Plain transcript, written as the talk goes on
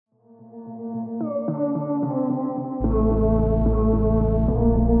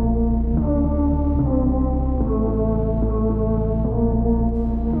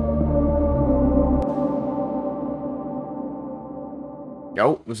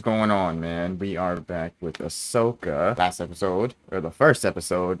What's going on, man? We are back with Ahsoka. Last episode, or the first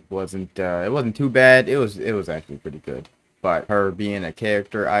episode, wasn't it wasn't too bad. It was actually pretty good. But her being a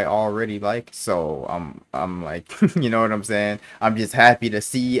character I already like, so I'm like, you know what I'm saying? I'm just happy to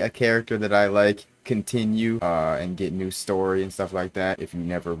see a character that I like continue and get new story and stuff like that. If you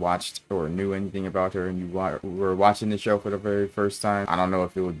never watched or knew anything about her and you were watching the show for the very first time, I don't know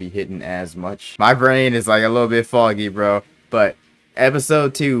if it would be hitting as much. My brain is like a little bit foggy, bro. But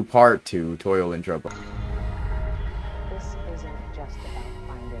episode 2, part 2, Toil and Trouble. This isn't just about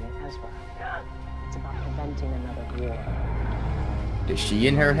finding Ezra. It's about preventing another war. Is she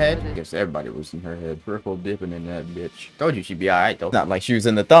in her head? I guess everybody was in her head. Triple dipping in that bitch. Told you she'd be alright though. Not like she was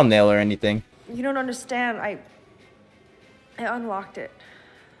in the thumbnail or anything. You don't understand. I unlocked it.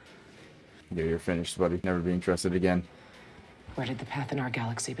 Yeah, you're finished, buddy. Never being trusted again. Where did the path in our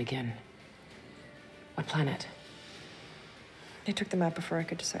galaxy begin? What planet? They took the map before I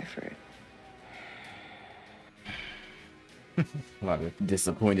could decipher it. A lot of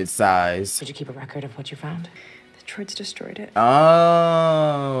disappointed sighs. Did you keep a record of what you found? The droids destroyed it.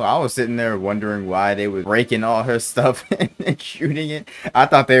 Oh, I was sitting there wondering why they was breaking all her stuff and shooting it. I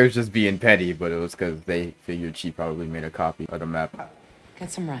thought they was just being petty, but it was because they figured she probably made a copy of the map. Get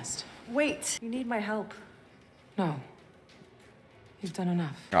some rest. Wait, you need my help. No. You've done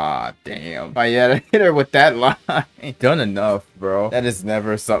enough. Ah, damn. I had to hit her with that line. Done enough, bro. That is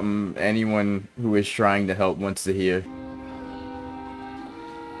never something anyone who is trying to help wants to hear.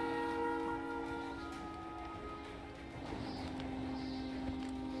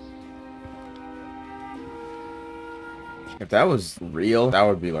 If that was real, that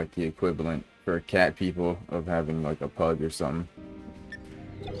would be like the equivalent for cat people of having like a pug or something.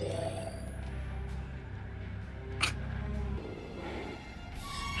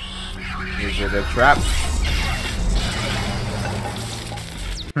 Is it a trap?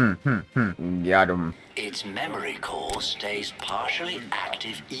 Got him. Its memory core stays partially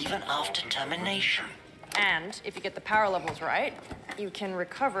active even after termination. And if you get the power levels right, you can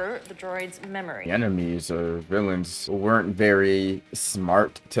recover the droid's memory. The enemies or villains weren't very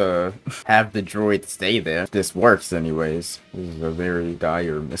smart to have the droid stay there. This works anyways. This is a very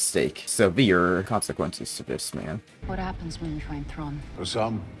dire mistake. Severe consequences to this, man. What happens when you find Thrawn? For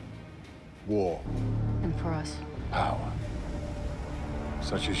some, war. And for us? Power.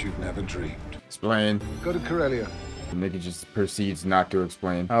 Such as you've never dreamed. Explain. Go to Corellia. The nigga just proceeds not to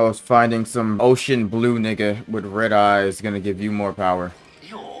explain. I was finding some ocean blue nigga with red eyes gonna give you more power.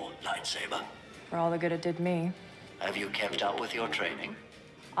 Your lightsaber? For all the good it did me. Have you kept up with your training?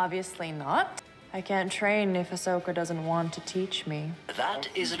 Obviously not. I can't train if Ahsoka doesn't want to teach me. That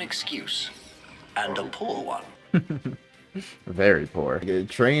is an excuse. And a poor one. Very poor. Get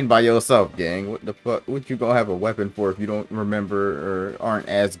trained by yourself, gang. What the fuck? What you gonna have a weapon for if you don't remember or aren't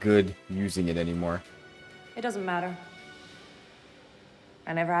as good using it anymore? It doesn't matter.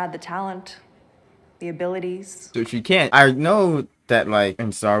 I never had the talent, the abilities. So she can't. I know that, like,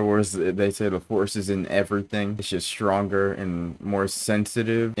 in Star Wars, they say the Force is in everything. It's just stronger and more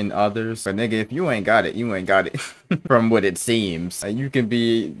sensitive in others. But nigga, if you ain't got it, you ain't got it. From what it seems. You can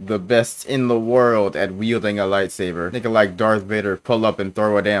be the best in the world at wielding a lightsaber. Nigga like Darth Vader pull up and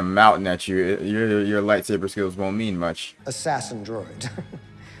throw a damn mountain at you. Your lightsaber skills won't mean much. Assassin droid.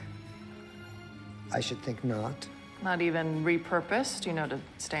 I should think not. Not even repurposed, you know, to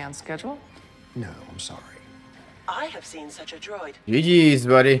stay on schedule? No, I'm sorry. I have seen such a droid. GG's,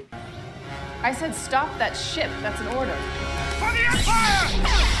 buddy. I said stop that ship. That's an order. For the Empire!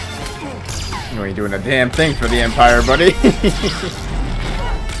 You ain't doing a damn thing for the Empire, buddy.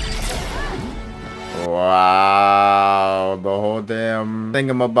 Wow. The whole damn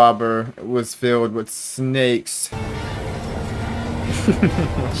thingamabobber was filled with snakes.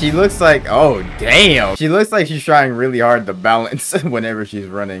 She looks like, oh damn, she looks like she's trying really hard to balance whenever she's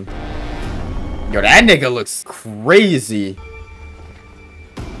running. Yo, that nigga looks crazy.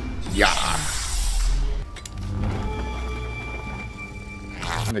 Yeah.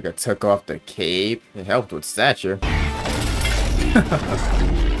 Nigga took off the cape. It helped with stature. I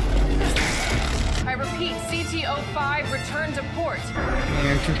repeat, CT-05, return to port.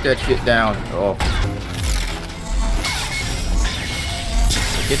 Man, shoot that shit down. Oh.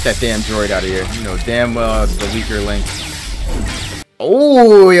 Get that damn droid out of here. You know damn well it's the weaker link.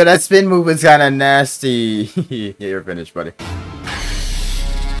 Oh, yeah, that spin move is kind of nasty. Yeah, you're finished, buddy.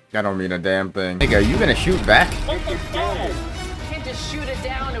 I don't mean a damn thing. Nigga, are you gonna shoot back? Can't just shoot it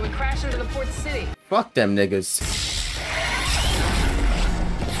down and we crash into the port city. Fuck them niggas.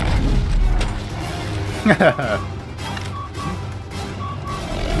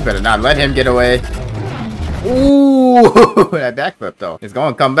 You better not let him get away. Ooh. Ooh, that backflip though. It's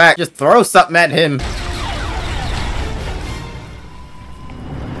gonna come back. Just throw something at him.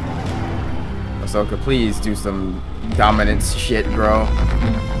 Ahsoka, please do some dominance shit, bro.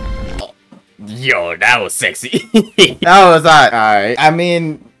 Yo, that was sexy. That was alright. I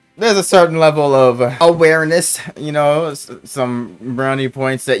mean, there's a certain level of awareness, you know, some brownie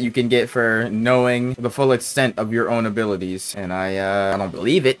points that you can get for knowing the full extent of your own abilities. And I don't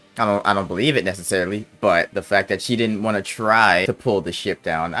believe it. I don't believe it necessarily, but the fact that she didn't want to try to pull the ship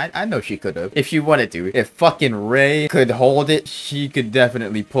down, I know she could have if she wanted to. If fucking Rey could hold it, she could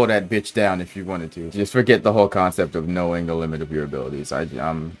definitely pull that bitch down if she wanted to. Just forget the whole concept of knowing the limit of your abilities.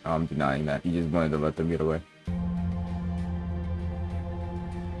 I'm denying that. You just wanted to let them get away.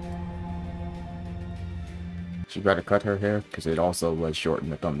 She better cut her hair because it also was short in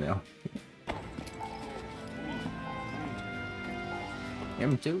the thumbnail.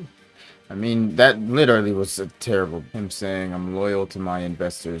 Him too. I mean, that literally was a terrible. Him saying I'm loyal to my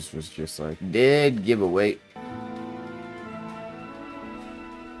investors was just like dead giveaway.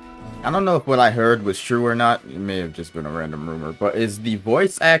 I don't know if what I heard was true or not. It may have just been a random rumor. But is the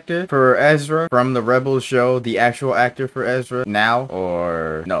voice actor for Ezra from the Rebels show the actual actor for Ezra now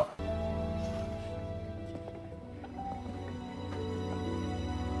or no?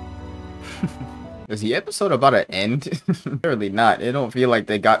 Is the episode about to end? Surely not. It don't feel like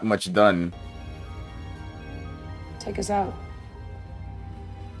they got much done. Take us out.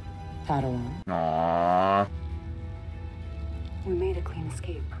 Padawan. Aww. We made a clean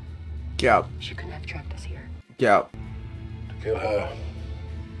escape. Yep. She couldn't have trapped us here. Yep. To kill her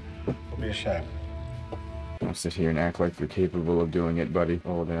would be a shame. Don't sit here and act like you're capable of doing it, buddy.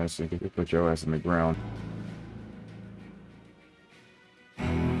 Oh, that's you put your ass in the ground.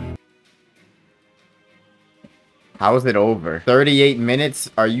 How is it over? 38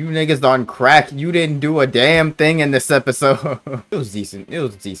 minutes? Are you niggas on crack? You didn't do a damn thing in this episode. It was decent. It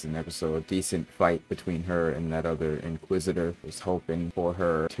was a decent episode. Decent fight between her and that other Inquisitor. Was hoping for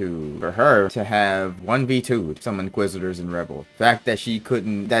her to have 1v2'd some Inquisitors and Rebel. The fact that she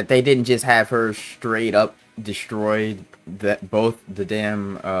couldn't, that they didn't just have her straight up destroyed that both the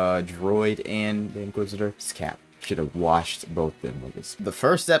damn droid and the Inquisitor. It's cap. Should have washed both them with this. The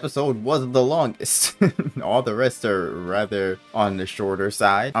first episode was the longest. All the rest are rather on the shorter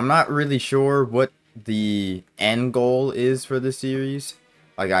side. I'm not really sure what the end goal is for the series.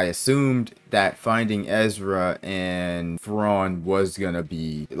 Like, I assumed that finding Ezra and Thrawn was gonna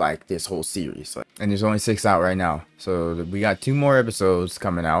be like this whole series. And there's only 6 out right now. So we got 2 more episodes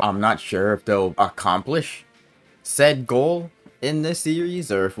coming out. I'm not sure if they'll accomplish said goal in this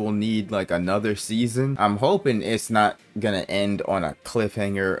series or if we'll need like another season. I'm hoping it's not gonna end on a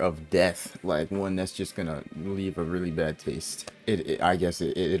cliffhanger of death, like one that's just gonna leave a really bad taste. I guess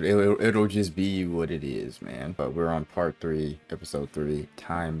it'll just be what it is, man. But we're on part 3, episode 3,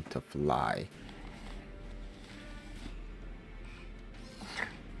 Time to Fly.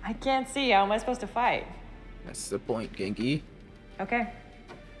 I can't see. How am I supposed to fight? That's the point, Genki. Okay.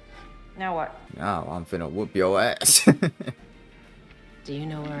 Now what? Now I'm finna whoop your ass. Do you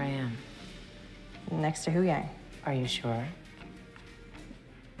know where I am? Next to Hu Yang. Are you sure?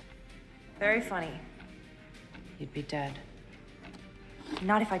 Very funny. You'd be dead.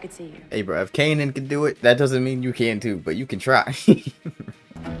 Not if I could see you. Hey bro, if Kanan can do it, that doesn't mean you can too, but you can try.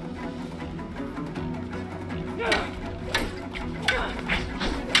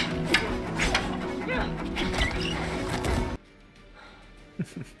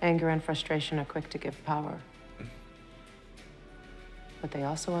 Anger and frustration are quick to give power. But they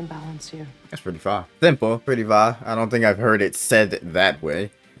also unbalance you. That's pretty far. Simple, pretty far. I don't think I've heard it said that way.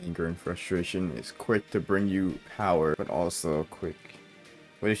 Anger and frustration is quick to bring you power, but also quick.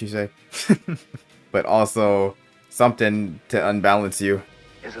 What did she say? But also something to unbalance you.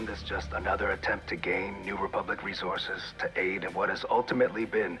 Isn't this just another attempt to gain New Republic resources to aid in what has ultimately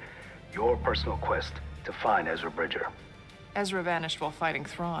been your personal quest to find Ezra Bridger? Ezra vanished while fighting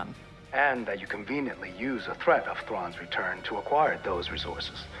Thrawn. And that you conveniently use a threat of Thrawn's return to acquire those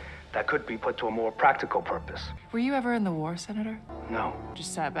resources that could be put to a more practical purpose. Were you ever in the war, Senator? No.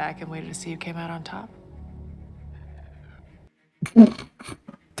 Just sat back and waited to see who came out on top?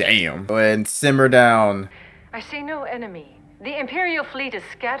 Damn. Go ahead and simmer down. I see no enemy. The Imperial fleet is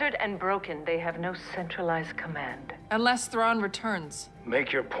scattered and broken. They have no centralized command. Unless Thrawn returns.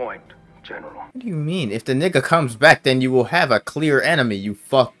 Make your point, General. What do you mean? If the nigga comes back, then you will have a clear enemy, you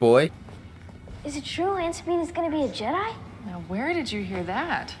fuckboy. Is it true Aunt Sabina's gonna be a Jedi? Now, where did you hear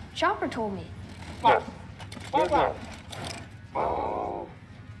that? Chopper told me. I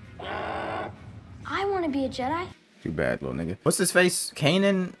want to be a Jedi. Too bad, little nigga. What's his face?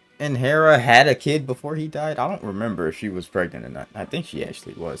 Kanan And Hera had a kid before he died? I don't remember if she was pregnant or not. I think she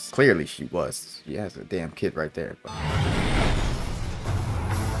actually was. Clearly she was. She has a damn kid right there. But...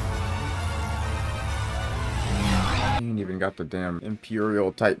 You ain't even got the damn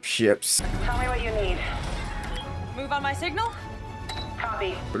Imperial type ships. Tell me what you need. Move on my signal?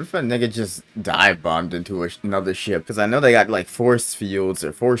 Copy. What if a nigga just dive bombed into another ship? Because I know they got like force fields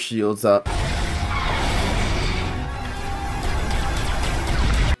or force shields up.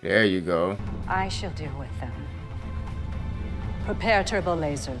 There you go. I shall deal with them. Prepare turbo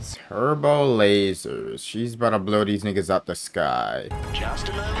lasers. Turbo lasers. She's about to blow these niggas out the sky. Just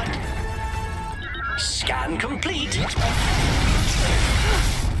a moment. Scan complete.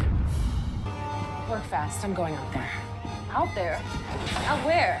 Work fast. I'm going out there. Out there? Out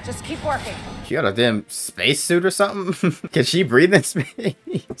where? Just keep working. She got a damn spacesuit or something? Can she breathe in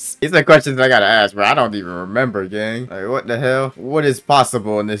space? These are questions I gotta ask, bro. I don't even remember, gang. Like, what the hell? What is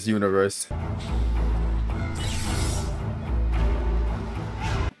possible in this universe?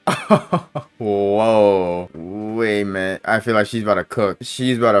 Whoa. Wait, man. I feel like she's about to cook.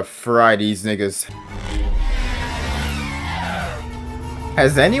 She's about to fry these niggas.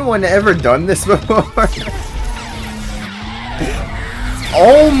 Has anyone ever done this before?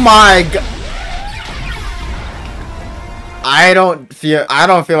 Oh my god. I don't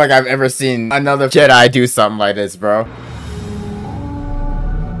feel like I've ever seen another Jedi do something like this, bro.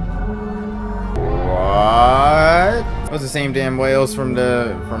 What? That was the same damn whales from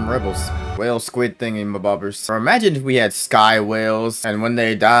Rebels. Whale squid thingy mabobbers. Or imagine if we had sky whales and when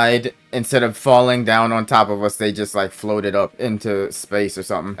they died, instead of falling down on top of us, they just like floated up into space or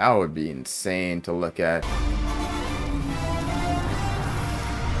something. That would be insane to look at.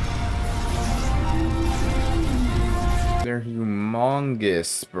 They're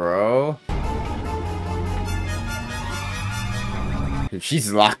humongous, bro.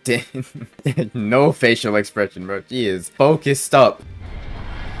 She's locked in. No facial expression, bro. She is focused up.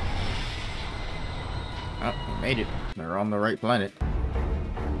 Oh, we made it. They're on the right planet.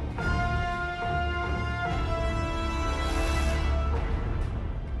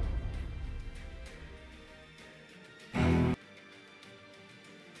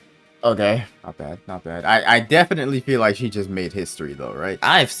 Okay, not bad, not bad. I definitely feel like she just made history though, right?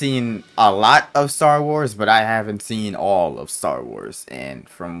 I've seen a lot of Star Wars, but I haven't seen all of Star Wars. And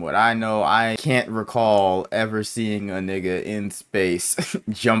from what I know, I can't recall ever seeing a nigga in space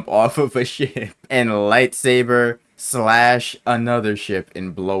jump off of a ship and lightsaber slash another ship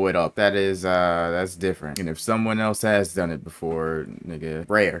and blow it up. That is, that's different. And if someone else has done it before, nigga,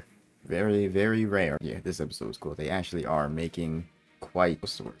 rare. Very, very rare. Yeah, this episode was cool. They actually are making quite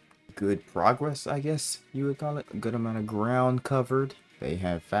good progress, I guess you would call it. A good amount of ground covered. They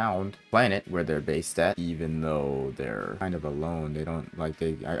have found planet where they're based at, even though they're kind of alone. They don't like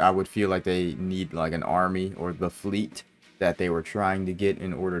I would feel like they need like an army or the fleet that they were trying to get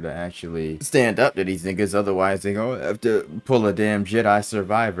in order to actually stand up to these niggas. Otherwise, they gonna have to pull a damn Jedi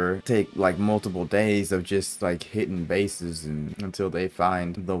survivor, take like multiple days of just like hitting bases and until they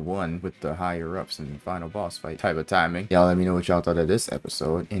find the one with the higher ups in the final boss fight type of timing. Y'all let me know what y'all thought of this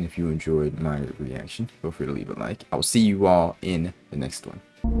episode, and if you enjoyed my reaction, feel free to leave a like. I'll see you all in the next one.